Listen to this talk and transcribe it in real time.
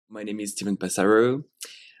My name is Steven Passaro.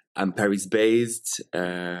 I'm Paris-based.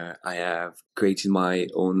 I have created my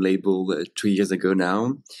own label 3 years ago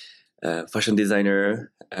now. Fashion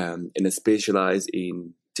designer, and I specialize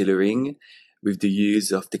in tailoring with the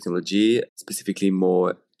use of technology, specifically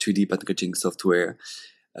more 3D pattern cutting software,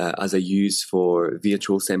 as I use for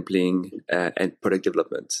virtual sampling and product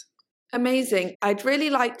development. Amazing. I'd really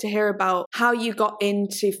like to hear about how you got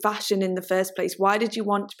into fashion in the first place. Why did you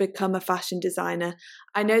want to become a fashion designer?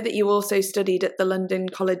 I know that you also studied at the London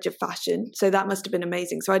College of Fashion, so that must have been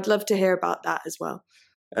amazing. So I'd love to hear about that as well.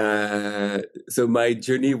 So my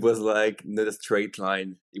journey was like not a straight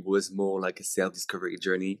line. It was more like a self-discovery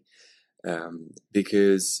journey.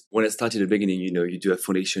 Because when I started at the beginning, you do a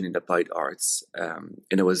foundation in applied arts.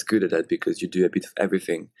 And I was good at that because you do a bit of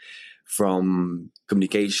everything from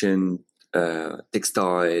communication,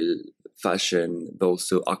 textile, fashion, but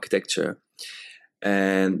also architecture.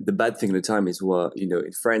 And the bad thing at the time is,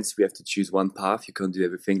 in France, we have to choose one path. You can't do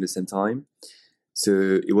everything at the same time.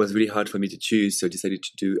 So it was really hard for me to choose. So I decided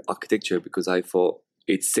to do architecture because I thought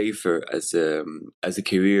it's safer as a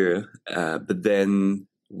career. But then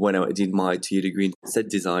when I did my 2-year degree in set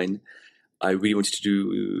design, I really wanted to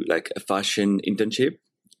do like a fashion internship.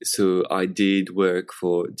 So I did work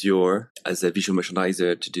for Dior as a visual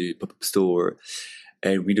merchandiser to do pop-up store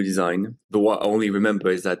and window design. But what I only remember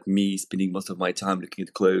is that me spending most of my time looking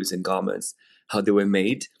at clothes and garments, how they were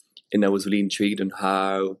made. And I was really intrigued on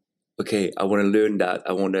how, I want to learn that.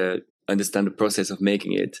 I want to understand the process of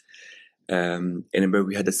making it. And I remember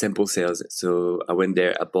we had a sample sales. So I went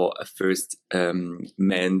there, I bought a first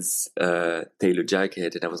men's tailor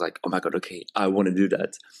jacket. And I was like, oh my God, I want to do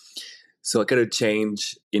that. So I kind of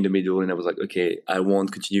changed in the middle and I was like, I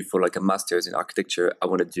won't continue for like a master's in architecture. I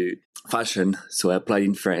want to do fashion. So I applied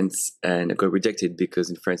in France and I got rejected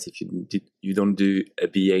because in France, if you don't do a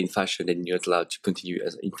BA in fashion, then you're not allowed to continue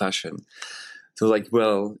in fashion. So I was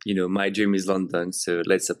like, my dream is London. So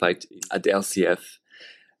let's apply at the LCF.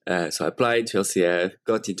 So I applied to LCF,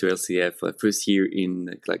 got into LCF for the first year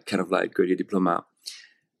in graduate diploma.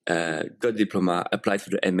 Got diploma, applied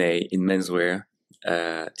for the MA in menswear.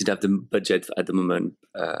 Didn't have the budget at the moment,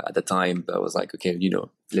 at the time, but I was like,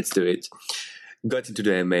 let's do it. Got into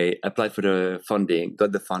the MA, applied for the funding,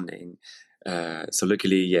 got the funding. So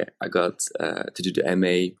luckily, I got to do the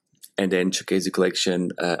MA and then showcase the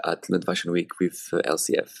collection at London Fashion Week with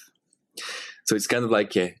LCF. So it's kind of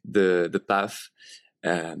like the path.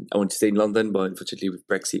 I want to stay in London, but unfortunately with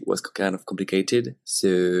Brexit it was kind of complicated.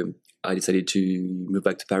 So I decided to move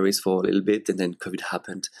back to Paris for a little bit and then COVID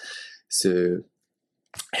happened. So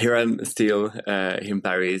here I'm still in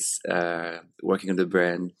Paris, working on the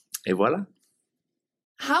brand, et voila.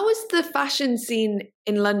 How is the fashion scene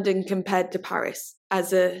in London compared to Paris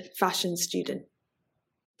as a fashion student?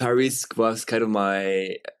 Paris was kind of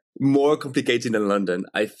more complicated than London.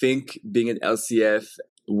 I think being at LCF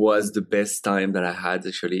was the best time that I had,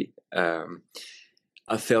 actually.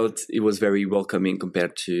 I felt it was very welcoming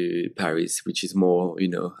compared to Paris, which is more,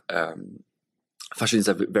 fashion is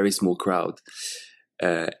a very small crowd.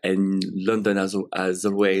 And London has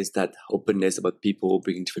always that openness about people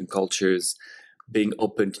bringing different cultures, being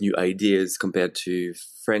open to new ideas compared to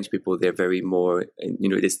French people. They're very more,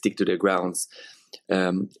 they stick to their grounds.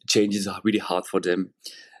 Change is really hard for them.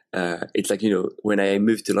 It's like, when I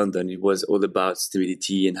moved to London, it was all about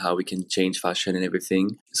stability and how we can change fashion and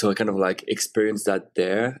everything. So I kind of experienced that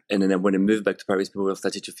there. And then when I moved back to Paris, people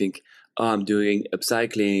started to think, I'm doing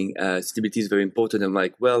upcycling. Stability is very important. I'm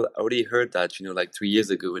like, well, I already heard that, 3 years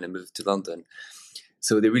ago when I moved to London.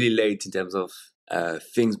 So they're really late in terms of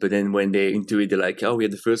things. But then when they're into it, they're like, oh, we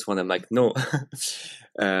had the first one. I'm like, no.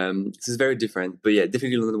 So it's very different. But yeah,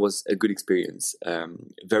 definitely London was a good experience.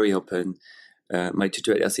 Very open. My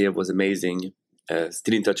tutor at LCF was amazing.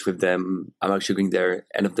 Still in touch with them. I'm actually going there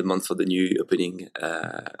end of the month for the new opening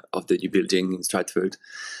of the new building in Stratford.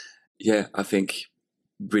 Yeah, I think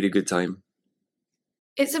really good time.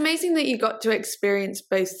 It's amazing that you got to experience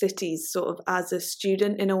both cities sort of as a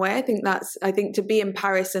student in a way. I think to be in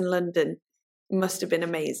Paris and London must have been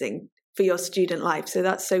amazing for your student life. So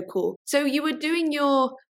that's so cool. So you were doing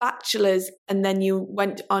your bachelor's and then you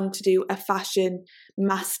went on to do a fashion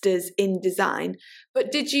master's in design.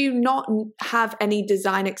 But did you not have any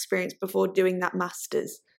design experience before doing that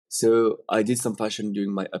master's? So I did some fashion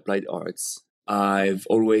during my applied arts. I've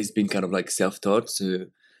always been kind of self-taught. So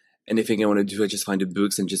anything I want to do, I just find the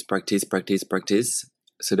books and just practice.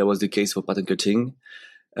 So that was the case for pattern cutting.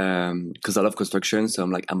 Because I love construction, so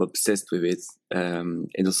I'm obsessed with it. And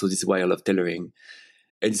also this is why I love tailoring.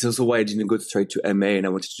 And it's also why I didn't go straight to MA and I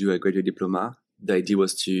wanted to do a graduate diploma. The idea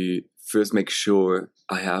was to first make sure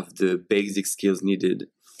I have the basic skills needed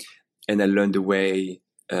and I learned the way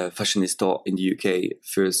fashion is taught in the UK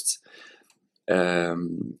first.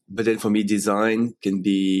 But then for me, design can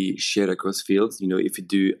be shared across fields. You know, if you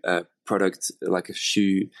do a product like a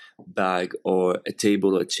shoe, bag, or a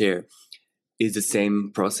table or a chair, it's the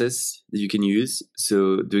same process that you can use.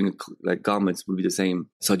 So doing like garments will be the same.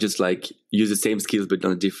 So just like use the same skills, but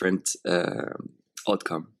on a different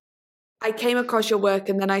outcome. I came across your work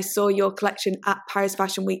and then I saw your collection at Paris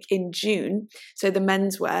Fashion Week in June, so the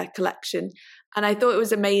menswear collection, and I thought it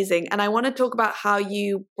was amazing. And I want to talk about how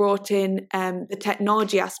you brought in the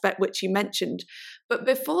technology aspect, which you mentioned. But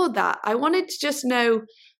before that, I wanted to just know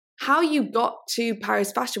how you got to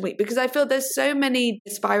Paris Fashion Week, because I feel there's so many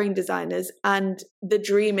aspiring designers and the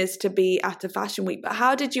dream is to be at a fashion week. But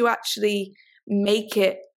how did you actually make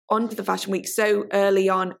it onto the fashion week so early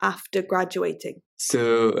on after graduating?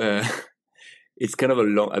 So it's kind of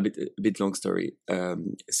a bit long story.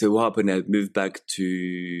 So what happened? I moved back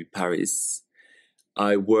to Paris.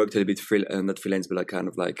 I worked a little bit not freelance, but like kind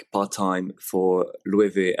of like part time for Louis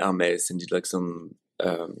V, Hermes, and did like some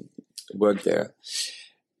work there.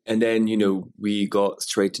 And then we got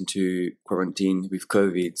straight into quarantine with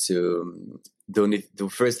COVID. So the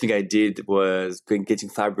first thing I did was getting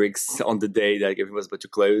fabrics on the day that everything was about to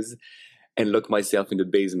close, and lock myself in the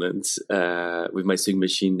basement with my sewing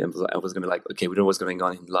machine. And I was going to like, okay, we know what's going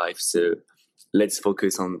on in life, so let's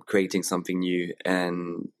focus on creating something new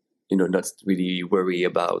and, not really worry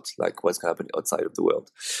about like what's going to happen outside of the world.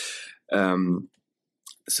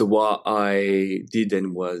 So what I did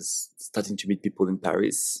then was starting to meet people in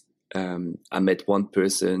Paris. I met one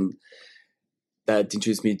person that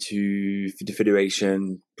introduced me to the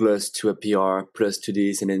federation, plus to a PR, plus to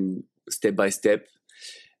this, and then step by step,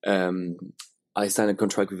 I signed a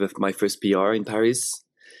contract with my first PR in Paris.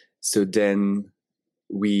 So then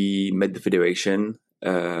we met the federation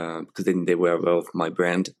because then they were aware of my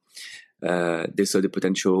brand. They saw the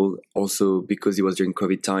potential. Also, because it was during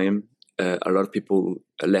COVID time, a lot of people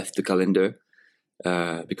left the calendar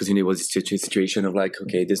because it was a situation of like,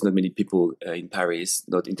 okay, there's not many people in Paris,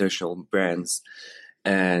 not international brands,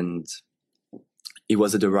 and it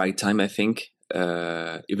was at the right time, I think.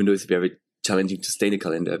 Even though it's very challenging to stay in the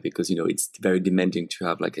calendar because it's very demanding to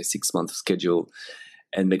have like a 6-month schedule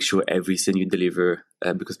and make sure everything you deliver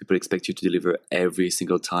because people expect you to deliver every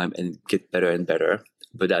single time and get better and better.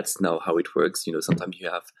 But that's not how it works. Sometimes you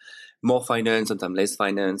have more finance, sometimes less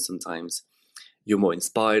finance, sometimes you're more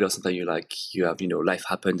inspired, or sometimes you have life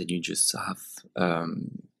happened and you just have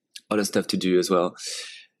other stuff to do as well.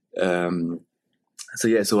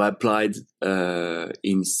 So I applied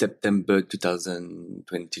in September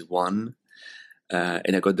 2021.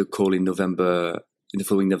 And I got the call in the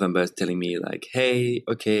following November, telling me like, hey,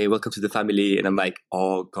 okay, welcome to the family. And I'm like,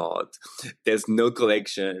 oh God, there's no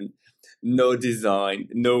collection, no design,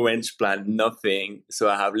 no range plan, nothing. So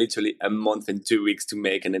I have literally a month and 2 weeks to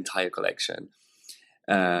make an entire collection.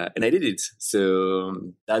 And I did it.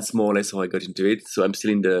 So that's more or less how I got into it. So I'm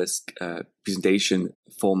still in the presentation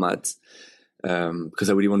format because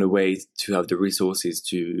I really want to wait to have the resources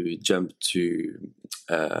to jump to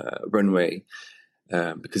runway.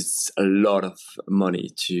 Because it's a lot of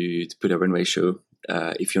money to put a runway show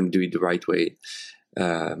if you want to do it the right way.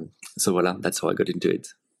 So voila, that's how I got into it.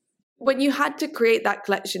 When you had to create that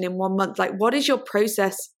collection in 1 month, like what is your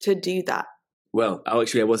process to do that? Well, I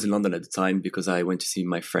was in London at the time because I went to see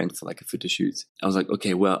my friend for like a photo shoot. I was like,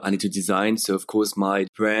 okay, well, I need to design. So of course my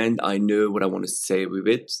brand, I know what I want to say with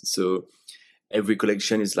it. So every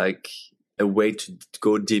collection is like a way to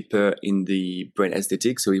go deeper in the brand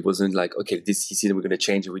aesthetic. So it wasn't like, okay, this season we're going to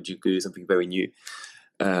change and we do something very new,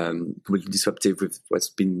 completely disruptive with what's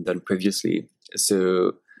been done previously.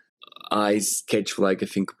 So I sketched for like, I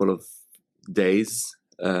think, a couple of days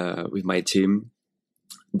with my team.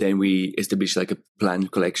 Then we established like a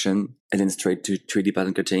planned collection and then straight to 3D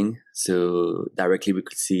pattern cutting. So directly we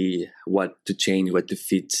could see what to change, what to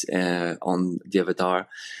fit on the avatar.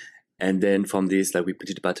 And then from this, like we put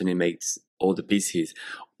the pattern and made all the pieces.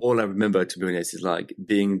 All I remember, to be honest, is like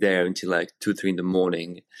being there until like 2-3 in the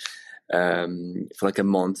morning for like a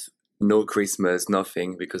month. No Christmas,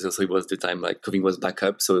 nothing, because also it was the time like COVID was back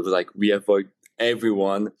up. So it was like we avoid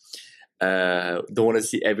everyone, don't want to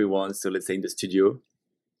see everyone. So let's say in the studio.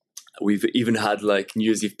 We've even had like New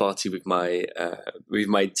Year's Eve party with my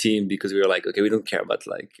team because we were like, okay, we don't care about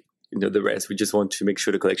like the rest. We just want to make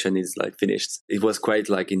sure the collection is like finished. It was quite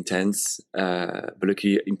like intense, but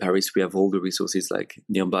luckily in Paris we have all the resources like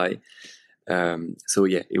nearby. So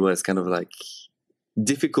yeah, it was kind of like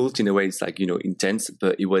difficult in a way. It's like intense,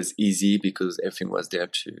 but it was easy because everything was there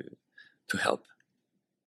to help.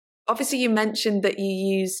 obviously you mentioned that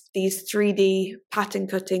you use these 3D pattern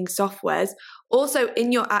cutting softwares. Also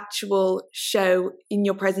in your actual show, in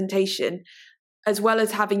your presentation, as well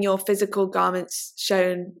as having your physical garments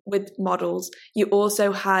shown with models, you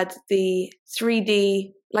also had the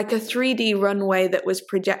 3D, like a 3D runway that was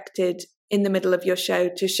projected in the middle of your show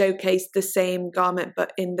to showcase the same garment,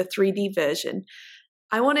 but in the 3D version.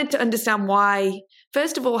 I wanted to understand why,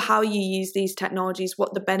 first of all, how you use these technologies,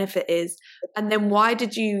 what the benefit is, and then why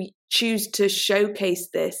did you choose to showcase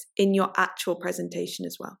this in your actual presentation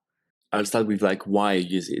as well? I'll start with like why I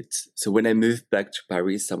use it. So when I moved back to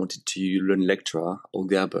Paris, I wanted to learn Lectra or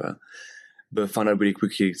Gerber, but found out really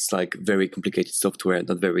quickly it's like very complicated software,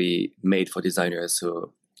 not very made for designers.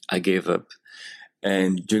 So I gave up.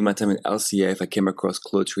 And during my time at LCF, I came across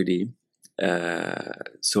Clo 3D.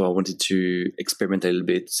 So I wanted to experiment a little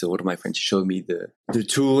bit. So one of my friends showed me the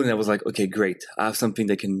tool, and I was like, okay, great. I have something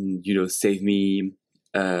that can, save me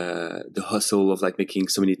the hustle of like making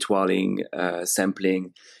so many toiling,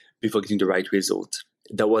 sampling before getting the right result.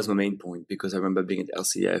 That was my main point, because I remember being at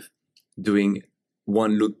LCF, doing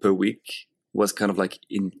one look per week was kind of like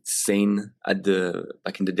insane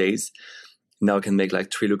back in the days. Now I can make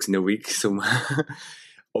like 3 looks in a week. So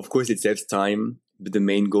of course it saves time, but the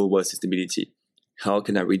main goal was sustainability. How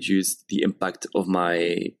can I reduce the impact of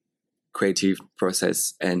my creative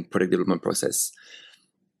process and product development process?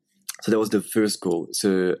 So that was the first goal.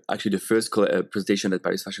 So actually the first presentation at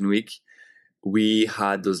Paris Fashion Week, we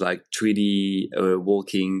had those like 3D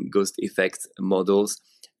walking ghost effect models,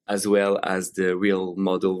 as well as the real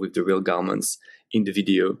model with the real garments in the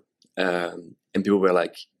video. And people were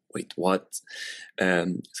like, wait, what?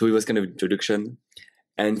 So it was kind of introduction.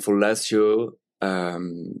 And for last show,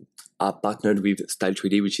 I partnered with Style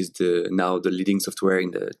 3D, which is now the leading software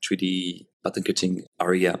in the 3D pattern cutting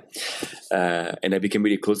area. And I became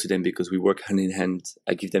really close to them because we work hand in hand.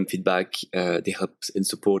 I give them feedback. They help and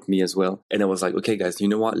support me as well. And I was like, okay, guys, you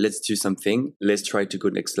know what? Let's do something. Let's try to go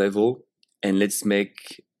next level. And let's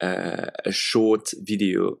make a short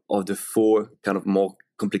video of the 4 kind of more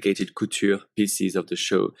complicated couture pieces of the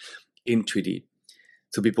show in 3D.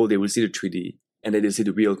 So people, they will see the 3D and then they'll see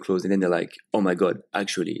the real clothes. And then they're like, oh my God,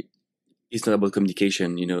 actually, it's not about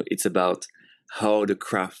communication. It's about how the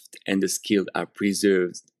craft and the skill are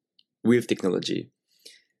preserved with technology.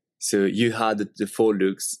 So you had the 4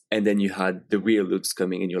 looks, and then you had the real looks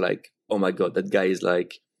coming, and you're like, oh my God, that guy is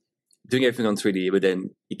like doing everything on 3D, but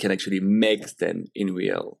then he can actually make them in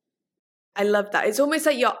real. I love that. It's almost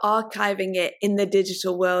like you're archiving it in the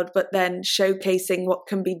digital world, but then showcasing what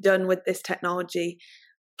can be done with this technology.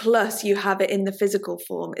 Plus you have it in the physical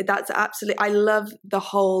form. That's absolutely, I love the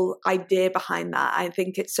whole idea behind that. I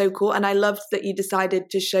think it's so cool. And I loved that you decided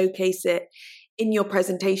to showcase it in your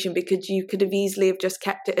presentation, because you could have easily have just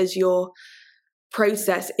kept it as your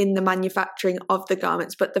process in the manufacturing of the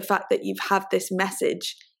garments. But the fact that you've had this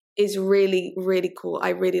message is really, really cool. I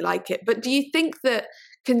really like it. But do you think that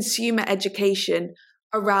consumer education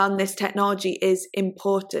around this technology is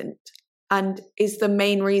important, and is the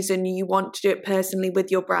main reason you want to do it personally with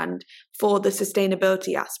your brand for the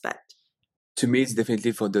sustainability aspect? To me, it's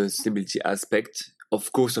definitely for the sustainability aspect.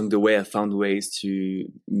 Of course, on the way, I found ways to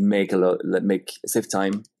save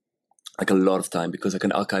time, like a lot of time, because I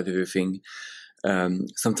can archive everything.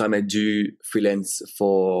 Sometimes I do freelance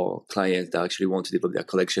for clients that actually want to develop their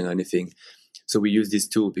collection or anything. So we use this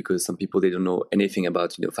tool because some people, they don't know anything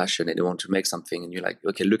about fashion, and they want to make something, and you're like,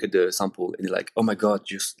 okay, look at the sample, and they're like, oh my God,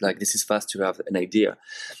 just like this is fast to have an idea,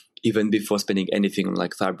 even before spending anything on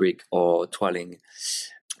like fabric or toiling,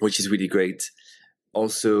 which is really great.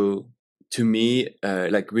 Also, to me,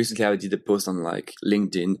 like recently I did a post on like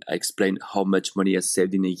LinkedIn. I explained how much money I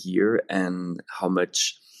saved in a year and how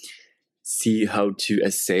much CO2 I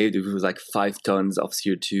saved. It was like 5 tons of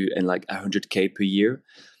CO2 and like 100K per year.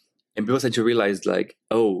 And people started to realize like,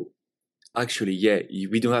 oh, actually, yeah,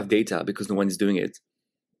 we don't have data because no one is doing it.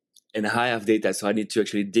 And I have data, so I need to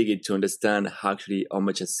actually dig it to understand how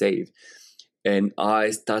much I save. And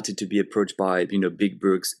I started to be approached by, big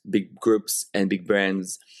groups and big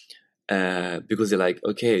brands because they're like,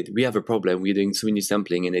 okay, we have a problem. We're doing so many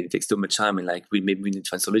sampling and it takes so much time, and like maybe we need to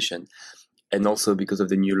find a solution. And also because of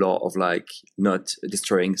the new law of like not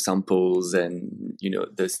destroying samples and,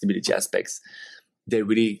 the stability aspects, they're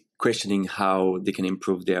really questioning how they can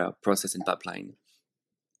improve their process and pipeline.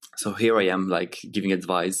 So here I am, like giving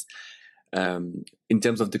advice. In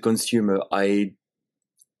terms of the consumer, I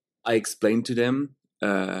explain to them.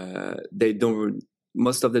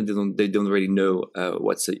 Most of them they don't really know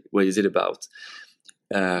what is it about,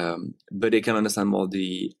 but they can understand more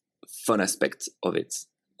the fun aspect of it.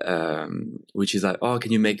 which is like, oh,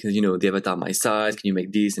 can you make, the avatar my size? Can you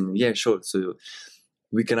make this? And yeah, sure. So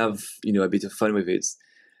we can have, a bit of fun with it.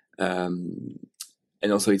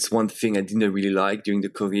 And also it's one thing I didn't really like during the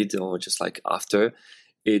COVID or just like after.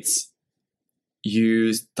 It's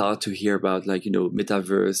you start to hear about like,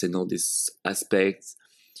 metaverse and all these aspects.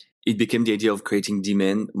 It became the idea of creating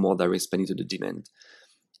demand more than responding to the demand.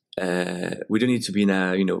 We don't need to be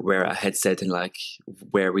in wear a headset and like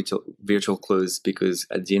wear virtual clothes, because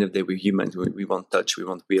at the end of the day, we're humans. We want touch, we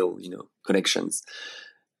want real, connections.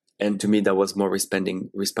 And to me, that was more responding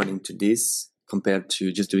to this compared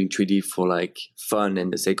to just doing 3D for like fun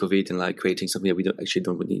and the sake of it and like creating something that we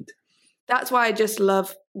don't need. That's why I just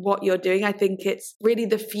love what you're doing. I think it's really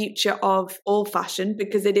the future of all fashion,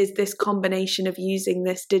 because it is this combination of using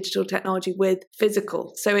this digital technology with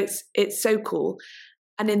physical. So it's so cool.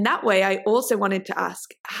 And in that way, I also wanted to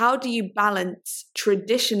ask, how do you balance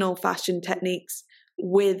traditional fashion techniques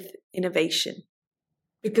with innovation?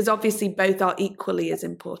 Because obviously both are equally as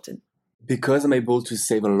important. Because I'm able to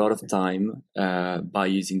save a lot of time by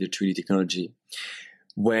using the 3D technology.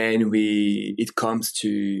 When it comes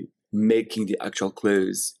to making the actual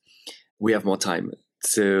clothes, we have more time.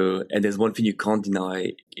 So, and there's one thing you can't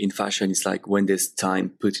deny in fashion, it's like when there's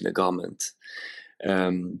time put in a garment.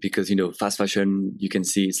 Because, fast fashion, you can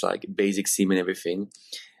see it's like basic seam and everything.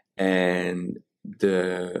 And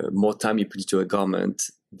the more time you put into a garment,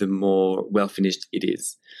 the more well finished it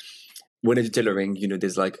is. When I do tailoring,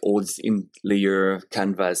 there's like all this in-layer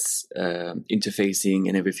canvas interfacing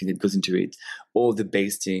and everything that goes into it, all the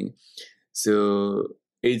basting. So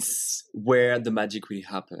it's where the magic really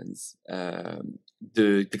happens.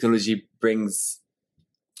 The technology brings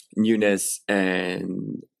newness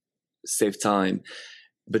and save time.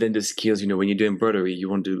 But then the skills, when you do embroidery, you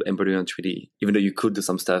won't do embroidery on 3D, even though you could do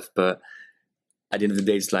some stuff. But at the end of the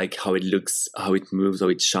day, it's like how it looks, how it moves, how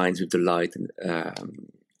it shines with the light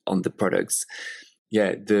on the products.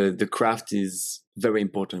 Yeah, the craft is very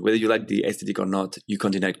important. Whether you like the aesthetic or not, you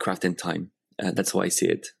can't deny craft and time. That's how I see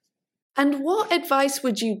it. And what advice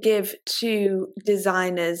would you give to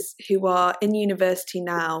designers who are in university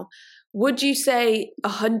now? Would you say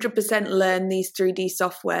 100% learn these 3D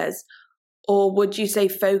softwares, or would you say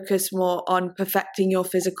focus more on perfecting your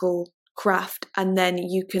physical craft and then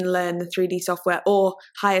you can learn the 3D software or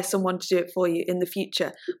hire someone to do it for you in the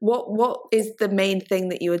future? What is the main thing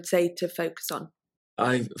that you would say to focus on?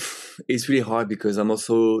 It's really hard because I'm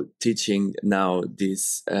also teaching now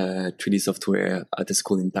this 3D software at a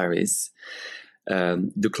school in Paris.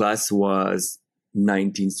 The class was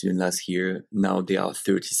 19 students last year. Now they are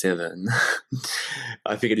 37.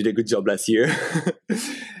 I think I did a good job last year.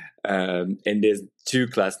 And there's 2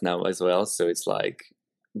 class now as well. So it's like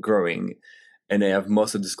growing. And I have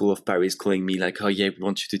most of the school of Paris calling me like, oh yeah, we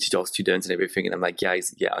want you to teach our students and everything. And I'm like,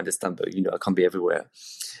 guys, yeah, I understand, but I can't be everywhere.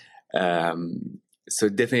 So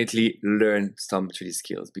definitely learn some 3D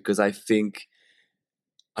skills, because I think,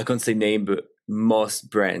 I can't say name, but most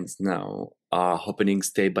brands now are opening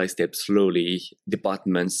step by step slowly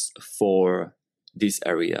departments for this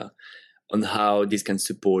area on how this can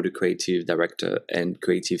support the creative director and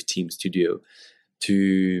creative team studio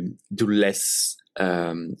to do less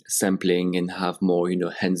sampling and have more,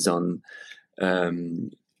 hands-on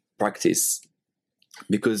practice.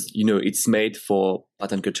 Because, it's made for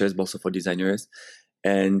pattern cutters, but also for designers.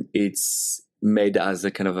 And it's made as a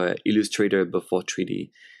kind of a illustrator, but for 3D.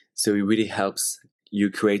 So it really helps you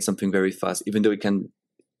create something very fast, even though it can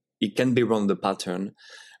be wrong, the pattern.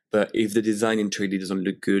 But if the design in 3D doesn't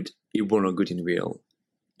look good, it won't look good in real.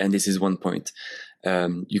 And this is one point.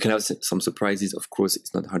 You can have some surprises. Of course,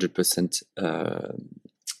 it's not 100%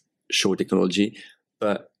 show technology,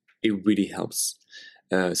 but it really helps.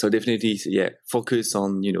 So definitely, yeah, focus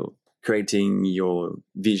on, creating your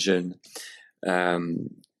vision.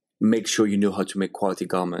 Make sure you know how to make quality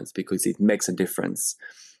garments, because it makes a difference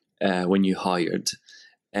when you're hired.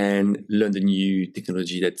 And learn the new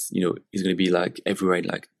technology that's, is going to be like everywhere in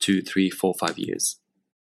like 2, 3, 4, 5 years.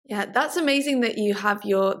 Yeah, that's amazing that you have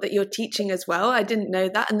that you're teaching as well. I didn't know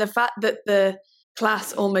that. And the fact that the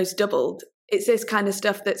class almost doubled, it's this kind of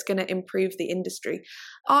stuff that's going to improve the industry.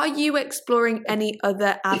 Are you exploring any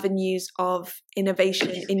other avenues of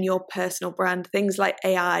innovation in your personal brand? Things like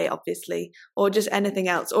AI, obviously, or just anything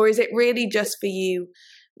else? Or is it really just for you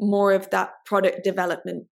more of that product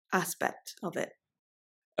development aspect of it?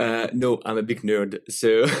 No, I'm a big nerd.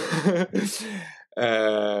 So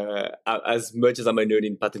as much as I'm a nerd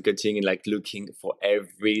in pattern cutting and like looking for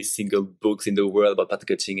every single books in the world about pattern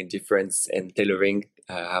cutting and difference and tailoring,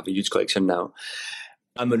 I have a huge collection now.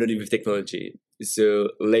 I'm a nerd with technology. So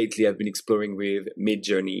lately I've been exploring with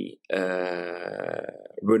Midjourney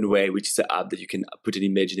Runway, which is an app that you can put an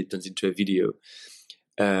image and it turns into a video.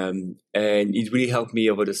 And it really helped me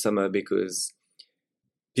over the summer because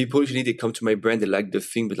people usually they come to my brand, they like the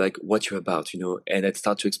thing, but like what you're about, and I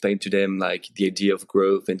start to explain to them like the idea of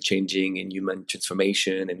growth and changing and human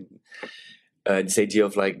transformation and this idea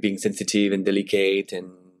of like being sensitive and delicate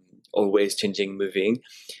and always changing, moving.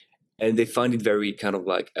 And they find it very kind of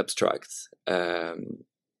like abstract.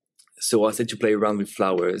 So I said to play around with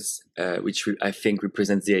flowers, which I think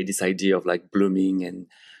represents this idea of like blooming and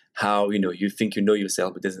how, you think you know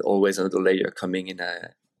yourself, but there's always another layer coming in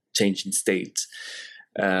a changing state.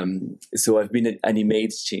 So I've been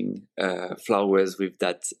animating flowers with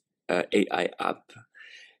that AI app,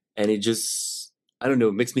 and it just, I don't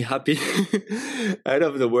know, makes me happy. I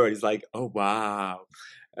love the word. It's like, oh, wow.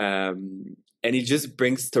 And it just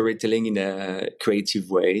brings storytelling in a creative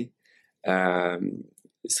way.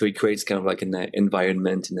 So it creates kind of like an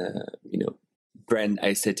environment and a, brand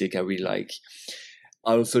aesthetic I really like.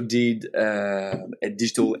 I also did a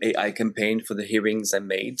digital AI campaign for the earrings I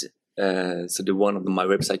made. So the one on my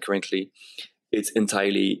website currently, it's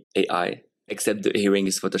entirely AI, except the earring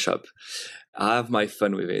is Photoshop. I have my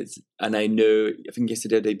fun with it. And I think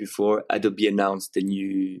yesterday, the day before, Adobe announced the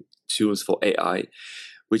new tools for AI,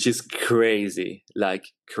 which is crazy, like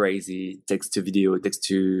crazy. Text to video, text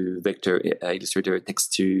to vector, Illustrator,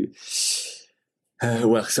 text to,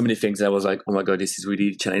 so many things. I was like, oh my God, this is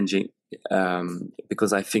really challenging.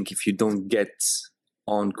 Because I think if you don't get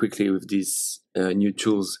on quickly with these new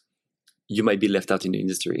tools, you might be left out in the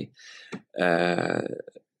industry. I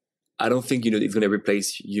don't think, it's going to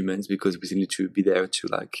replace humans because we still need to be there to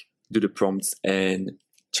like do the prompts and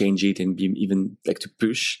change it and be even like to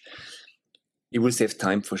push. It will save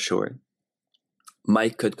time for sure.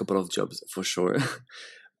 Might cut a couple of jobs for sure.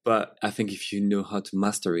 But I think if you know how to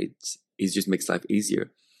master it, it just makes life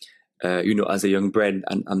easier. As a young brand,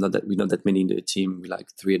 and we're not that many in the team, we're like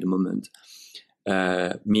 3 at the moment.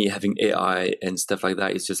 Me having AI and stuff like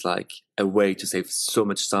that is just like a way to save so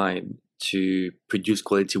much time to produce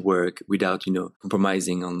quality work without,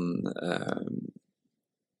 compromising on,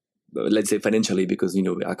 let's say financially, because,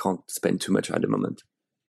 I can't spend too much at the moment.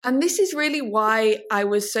 And this is really why I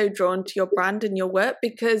was so drawn to your brand and your work,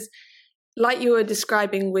 because like you were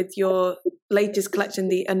describing with your latest collection,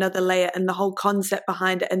 the Another Layer, and the whole concept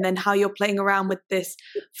behind it, and then how you're playing around with this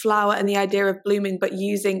flower and the idea of blooming, but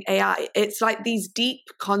using AI. It's like these deep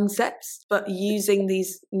concepts, but using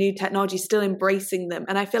these new technologies, still embracing them.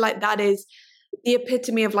 And I feel like that is the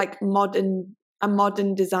epitome of like a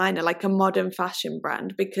modern designer, like a modern fashion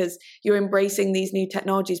brand, because you're embracing these new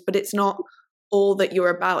technologies, but it's not all that you're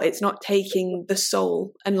about. It's not taking the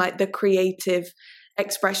soul and like the creative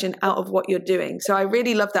expression out of what you're doing. So I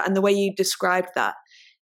really love that. And the way you described that,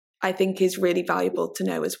 I think is really valuable to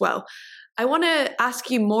know as well. I want to ask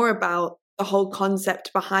you more about the whole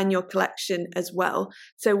concept behind your collection as well.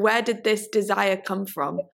 So where did this desire come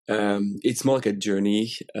from? It's more like a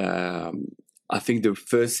journey. I think the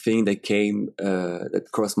first thing that that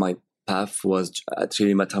crossed my path was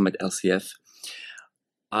actually my time at LCF.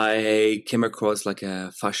 I came across like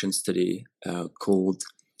a fashion study called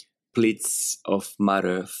Pleats of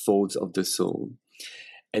Matter, Folds of the Soul.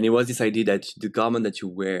 And it was this idea that the garment that you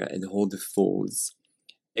wear and all the folds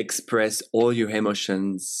express all your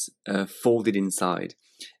emotions folded inside.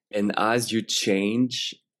 And as you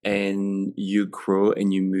change and you grow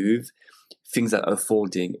and you move, things are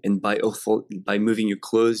unfolding. And by moving your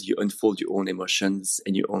clothes, you unfold your own emotions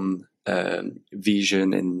and your own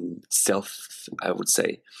vision and self, I would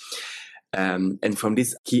say. And from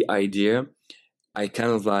this key idea, I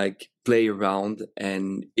kind of like play around,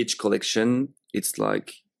 and each collection, it's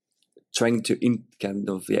like trying to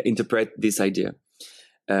interpret this idea.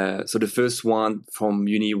 So the first one from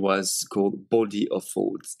uni was called Body of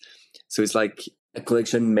Folds. So it's like a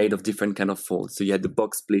collection made of different kind of folds. So you had the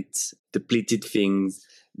box splits, the pleated things,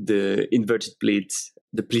 the inverted pleats,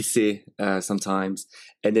 the plissé sometimes.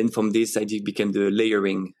 And then from this idea became the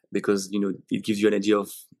layering, because, it gives you an idea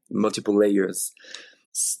of multiple layers.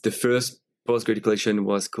 The first postgraduate collection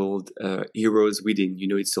was called Heroes Within.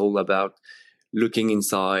 It's all about looking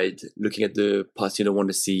inside, looking at the parts you don't want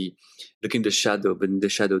to see, looking at the shadow, but in the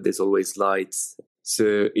shadow there's always light.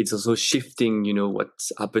 So it's also shifting, what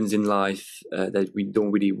happens in life that we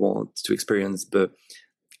don't really want to experience, but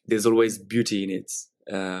there's always beauty in it.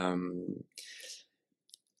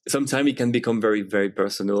 Sometimes it can become very, very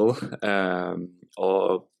personal,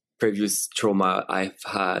 or previous trauma I've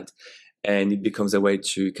had, and it becomes a way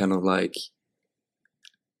to kind of like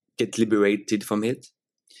get liberated from it.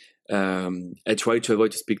 I try to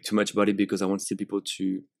avoid to speak too much about it because I want still people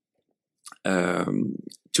to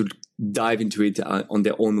dive into it on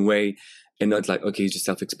their own way, and not like, okay, it's just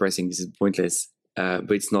self-expressing, this is pointless.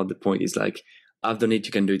 But it's not the point. It's like, I've done it,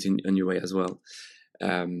 you can do it in your way as well.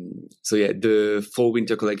 So yeah, the fall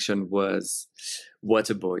winter collection was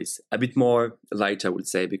Water Boys, a bit more light, I would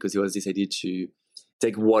say, because it was this idea to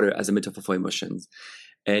take water as a metaphor for emotions.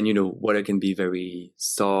 And, water can be very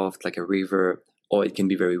soft, like a river, or it can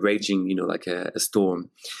be very raging, like a storm.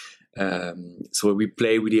 So we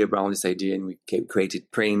play really around this idea, and we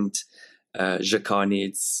created print, jacquard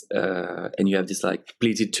knits, and you have this like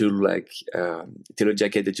pleated tulle, like tailor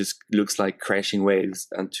jacket that just looks like crashing waves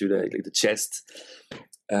onto the chest.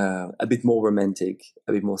 A bit more romantic,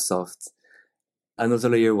 a bit more soft. Another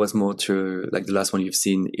layer was more to, like the last one you've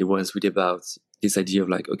seen, it was really about this idea of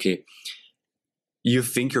like, okay, you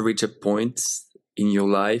think you reach a point in your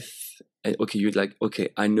life, and okay, you're like, okay,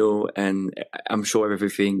 I know, and I'm sure of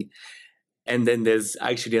everything. And then there's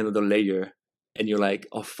actually another layer, and you're like,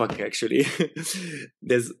 oh fuck, actually,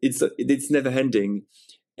 it's never ending,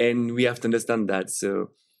 and we have to understand that.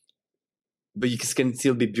 So, but you can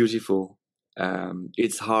still be beautiful.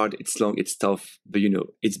 It's hard, it's long, it's tough, but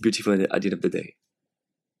it's beautiful at the end of the day.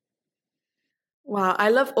 Wow, I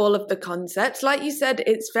love all of the concepts. Like you said,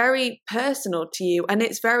 it's very personal to you and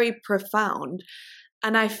it's very profound.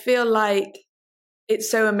 And I feel like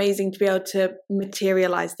it's so amazing to be able to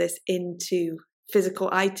materialize this into physical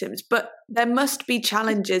items. But there must be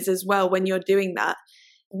challenges as well when you're doing that.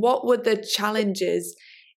 What were the challenges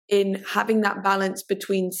in having that balance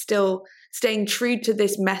between still staying true to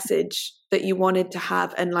this message that you wanted to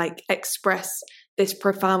have and like express this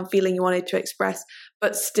profound feeling you wanted to express,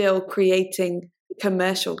 but still creating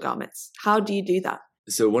commercial garments? How do you do that?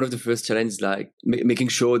 So one of the first challenges, like making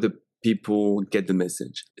sure the people get the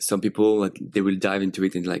message. Some people, like, they will dive into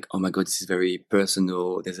it and like, oh my God, this is very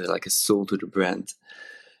personal. There's like a soul to the brand.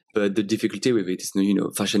 But the difficulty with it is,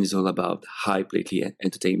 fashion is all about hype lately and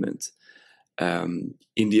entertainment. In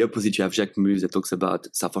the opposite, you have Jacques Mus that talks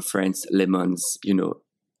about South of France, lemons,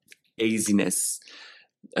 haziness.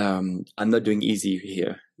 I'm not doing easy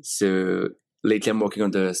here. So lately I'm working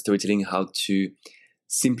on the storytelling, how to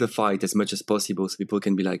simplify it as much as possible so people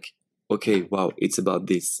can be like, okay, wow, it's about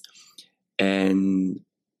this. And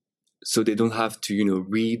so they don't have to,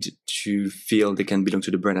 read to feel they can belong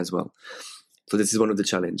to the brand as well. So this is one of the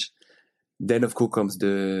challenge. Then of course comes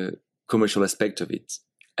the commercial aspect of it.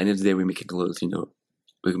 And the day we're making clothes,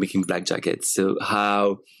 we're making black jackets. So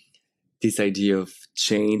how this idea of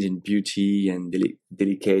change and beauty and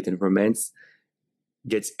delicate and romance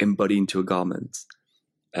gets embodied into a garment.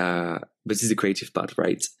 But this is the creative part,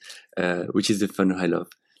 right? Which is the fun I love.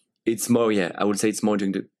 It's more, I would say it's more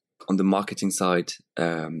doing on the marketing side,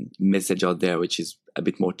 message out there, which is a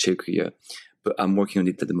bit more trickier. But I'm working on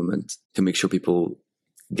it at the moment to make sure people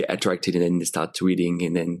get attracted and then they start reading,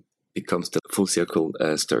 and then it becomes the full circle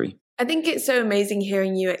story. I think it's so amazing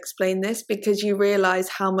hearing you explain this, because you realize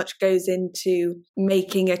how much goes into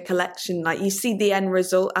making a collection. Like, you see the end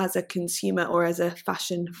result as a consumer or as a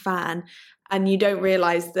fashion fan, and you don't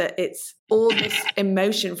realize that it's all this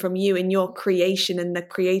emotion from you in your creation and the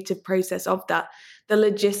creative process of that, the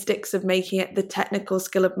logistics of making it, the technical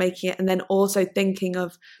skill of making it, and then also thinking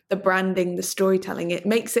of the branding, the storytelling. It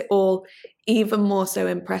makes it all even more so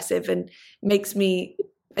impressive and makes me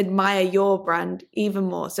admire your brand even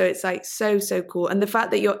more. So it's like so cool. And the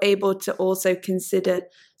fact that you're able to also consider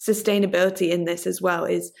sustainability in this as well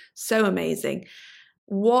is so amazing.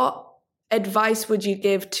 What advice would you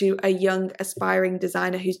give to a young aspiring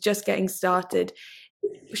designer who's just getting started?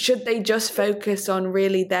 Should they just focus on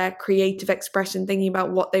really their creative expression, thinking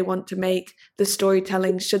about what they want to make, the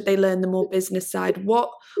storytelling? Should they learn the more business side? What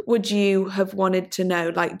would you have wanted to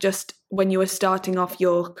know, like just when you were starting off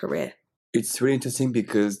your career? It's really interesting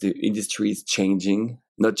because the industry is changing,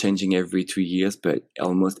 not changing every 2 years, but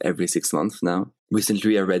almost every 6 months now.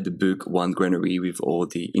 Recently, I read the book One Granary with all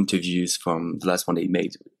the interviews from the last one they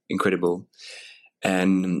made. Incredible.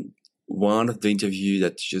 And one of the interviews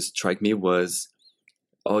that just struck me was,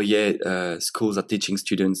 schools are teaching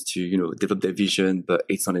students to, develop their vision, but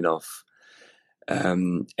it's not enough.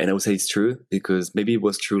 And I would say it's true, because maybe it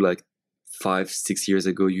was true like 5-6 years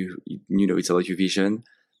ago, it's about your vision.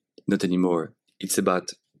 Not anymore. It's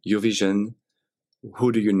about your vision.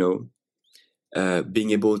 Who do you know?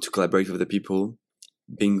 Being able to collaborate with other people,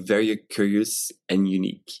 being very curious and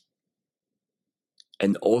unique.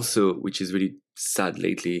 And also, which is really sad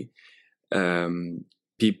lately,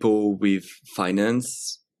 people with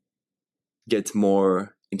finance get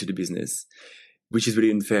more into the business, which is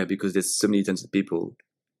really unfair because there's so many talented people.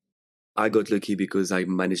 I got lucky because I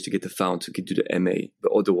managed to get a fund to get to the MA,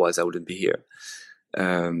 but otherwise I wouldn't be here.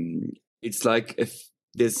 It's like if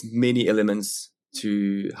there's many elements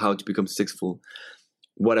to how to become successful.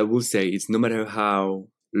 What I will say is no matter how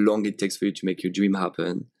long it takes for you to make your dream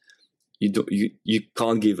happen, you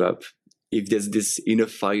can't give up. If there's this inner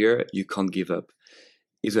fire, you can't give up.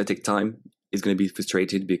 It's going to take time. It's going to be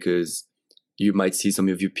frustrated because you might see some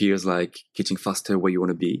of your peers like getting faster where you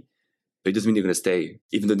want to be. But it doesn't mean you're going to stay.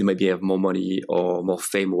 Even though they might have more money or more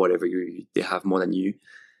fame or whatever, they have more than you.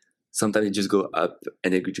 Sometimes they just go up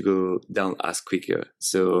and they go down as quicker.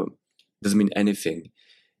 So it doesn't mean anything.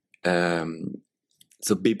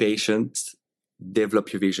 So be patient,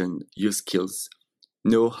 develop your vision, your skills,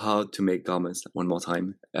 know how to make garments one more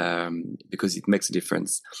time, because it makes a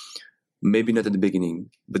difference. Maybe not at the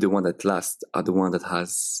beginning, but the one that lasts are the one that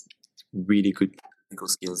has really good technical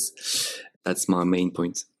skills. That's my main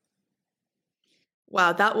point.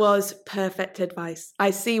 Wow, that was perfect advice.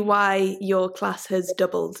 I see why your class has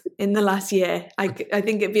doubled in the last year. I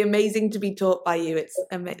think it'd be amazing to be taught by you.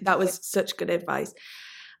 That was such good advice.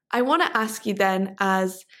 I want to ask you then,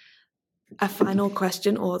 as a final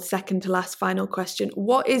question, or second to last final question,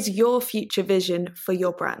 what is your future vision for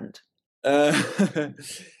your brand?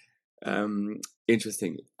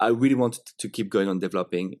 Interesting. I really want to keep going on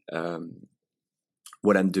developing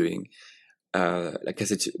what I'm doing. Like I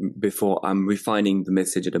said before, I'm refining the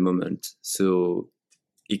message at the moment so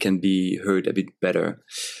it can be heard a bit better.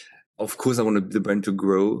 Of course, I want the brand to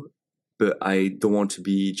grow, but I don't want to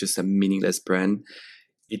be just a meaningless brand.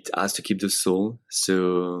 It has to keep the soul.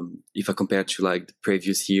 So if I compare to like the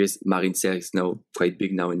previous years, Menswear is now quite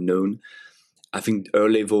big now and known. I think our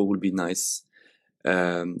level would be nice.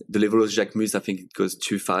 The level of Jacquemus, I think it goes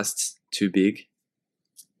too fast, too big.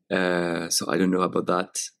 So I don't know about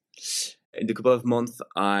that. In a couple of months,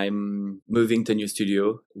 I'm moving to a new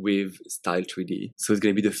studio with Style 3D. So it's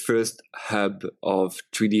going to be the first hub of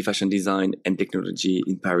 3D fashion design and technology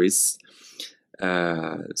in Paris. So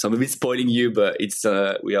I'm a bit spoiling you, but it's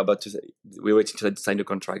we're waiting to sign the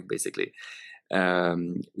contract basically. It's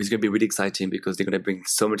going to be really exciting because they're going to bring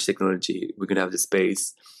so much technology. We're going to have the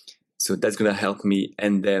space. So that's going to help me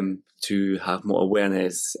and them to have more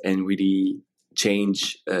awareness and really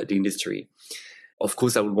change the industry. Of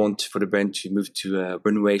course, I would want for the brand to move to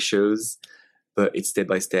runway shows, but it's step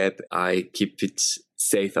by step. I keep it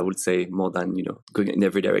safe, I would say, more than, going in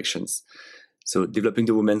every directions. So developing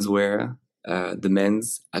the women's wear, the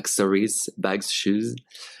men's accessories, bags, shoes,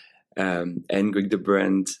 and growing the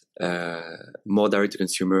brand more direct to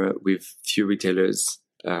consumer with few retailers.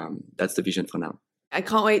 That's the vision for now. I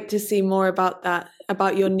can't wait to see more about that,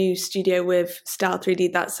 about your new studio with Style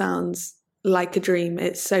 3D. That sounds like a dream.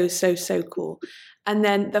 It's so, so, so cool. And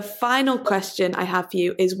then the final question I have for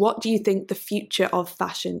you is, what do you think the future of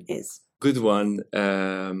fashion is? Good one.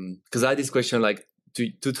 Because I had this question like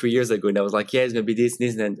 2-3 years ago, and I was like, yeah, it's going to be this,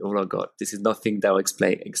 and then, oh my God, this is nothing that I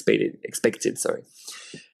expected. Sorry.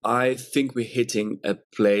 I think we're hitting a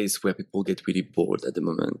place where people get really bored at the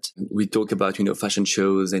moment. We talk about, fashion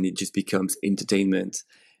shows and it just becomes entertainment.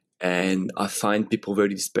 And I find people very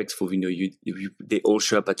disrespectful. They all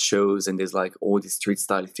show up at shows and there's like all this street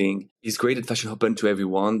style thing. It's great that fashion open to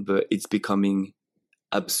everyone, but it's becoming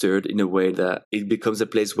absurd in a way that it becomes a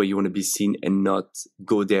place where you want to be seen and not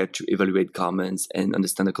go there to evaluate garments and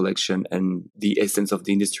understand the collection and the essence of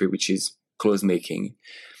the industry, which is clothes making.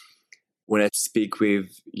 When I speak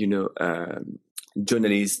with,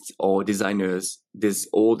 journalists or designers, there's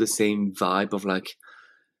all the same vibe of like,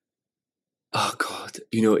 oh God,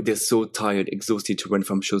 they're so tired, exhausted to run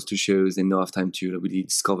from shows to shows and not have time to really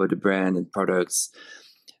discover the brand and products.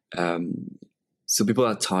 So people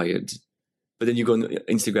are tired. But then you go on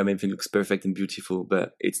Instagram and everything looks perfect and beautiful,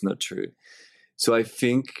 but it's not true. So I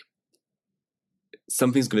think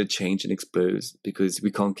something's going to change and explode because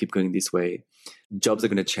we can't keep going this way. Jobs are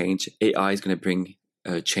going to change. AI is going to bring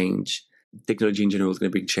change. Technology in general is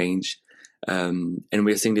going to bring change. And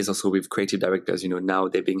we're seeing this also with creative directors. Now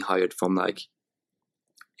they're being hired from like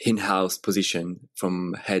in-house position,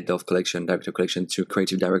 from head of collection, director of collection to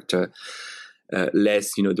creative director.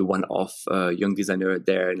 Less, the one-off young designer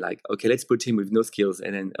there and like, okay, let's put him with no skills.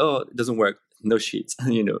 And then, oh, it doesn't work. No shit,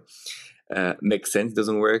 makes sense.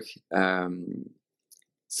 Doesn't work.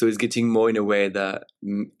 So it's getting more in a way that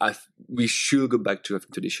we should go back to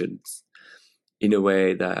traditions in a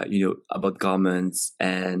way that, about garments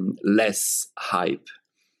and less hype.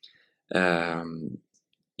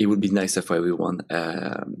 It would be nicer for everyone,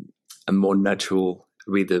 a more natural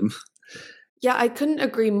rhythm. Yeah, I couldn't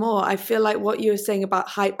agree more. I feel like what you were saying about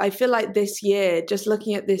hype, I feel like this year, just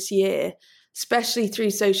looking at this year, especially through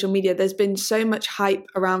social media, there's been so much hype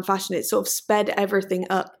around fashion. It's sort of sped everything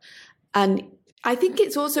up. And I think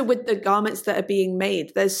it's also with the garments that are being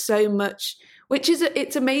made. There's so much,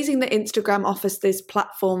 it's amazing that Instagram offers this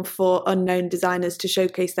platform for unknown designers to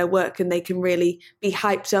showcase their work, and they can really be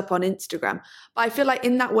hyped up on Instagram. But I feel like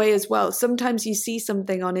in that way as well, sometimes you see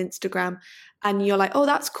something on Instagram and you're like, oh,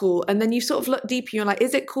 that's cool. And then you sort of look deeper and you're like,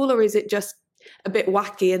 is it cool or is it just a bit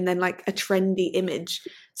wacky and then like a trendy image?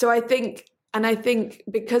 So I think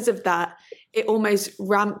because of that, it almost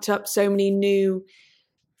ramped up so many new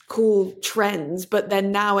cool trends, but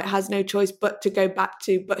then now it has no choice but to go back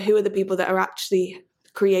to, but who are the people that are actually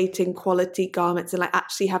creating quality garments and like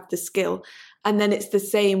actually have the skill? And then it's the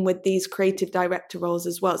same with these creative director roles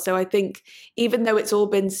as well. So I think even though it's all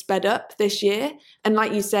been sped up this year, and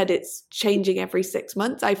like you said, it's changing every 6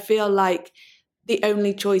 months, I feel like the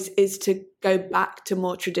only choice is to go back to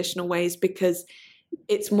more traditional ways, because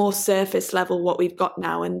it's more surface level what we've got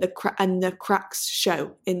now, and the cracks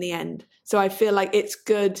show in the end. So I feel like it's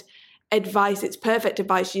good advice. It's perfect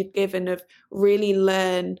advice you've given of really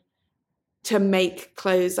learn to make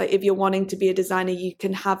clothes. Like if you're wanting to be a designer, you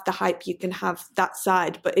can have the hype, you can have that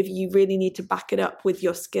side, but if you really need to back it up with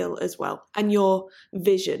your skill as well and your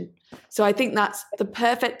vision. So I think that's the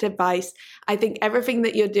perfect advice. I think everything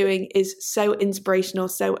that you're doing is so inspirational,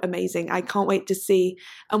 so amazing. I can't wait to see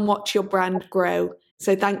and watch your brand grow.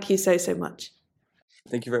 So thank you so, so much.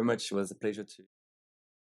 Thank you very much. It was a pleasure too.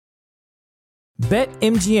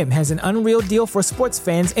 BetMGM has an unreal deal for sports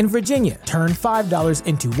fans in Virginia. Turn $5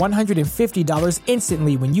 into $150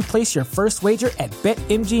 instantly when you place your first wager at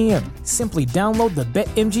BetMGM. Simply download the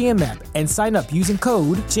BetMGM app and sign up using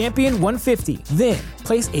code Champion150. Then,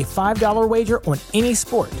 place a $5 wager on any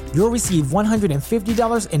sport. You'll receive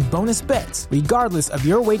 $150 in bonus bets, regardless of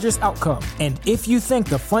your wager's outcome. And if you think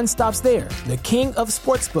the fun stops there, the king of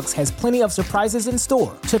sportsbooks has plenty of surprises in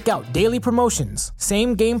store. Check out daily promotions,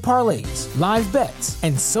 same-game parlays, live bets,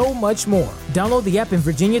 and so much more. Download the app in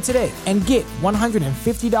Virginia today and get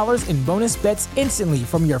 $150 in bonus bets instantly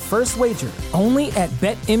from your first wager. Only at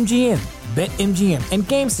BetMGM. BetMGM and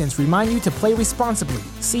GameSense remind you to play responsibly.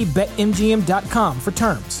 See BetMGM.com for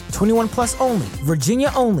terms. 21 plus only. Virginia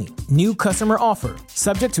only. New customer offer.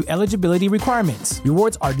 Subject to eligibility requirements.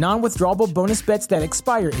 Rewards are non-withdrawable bonus bets that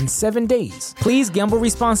expire in 7 days. Please gamble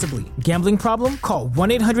responsibly. Gambling problem? Call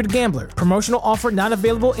 1-800-GAMBLER. Promotional offer not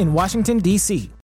available in Washington, D.C.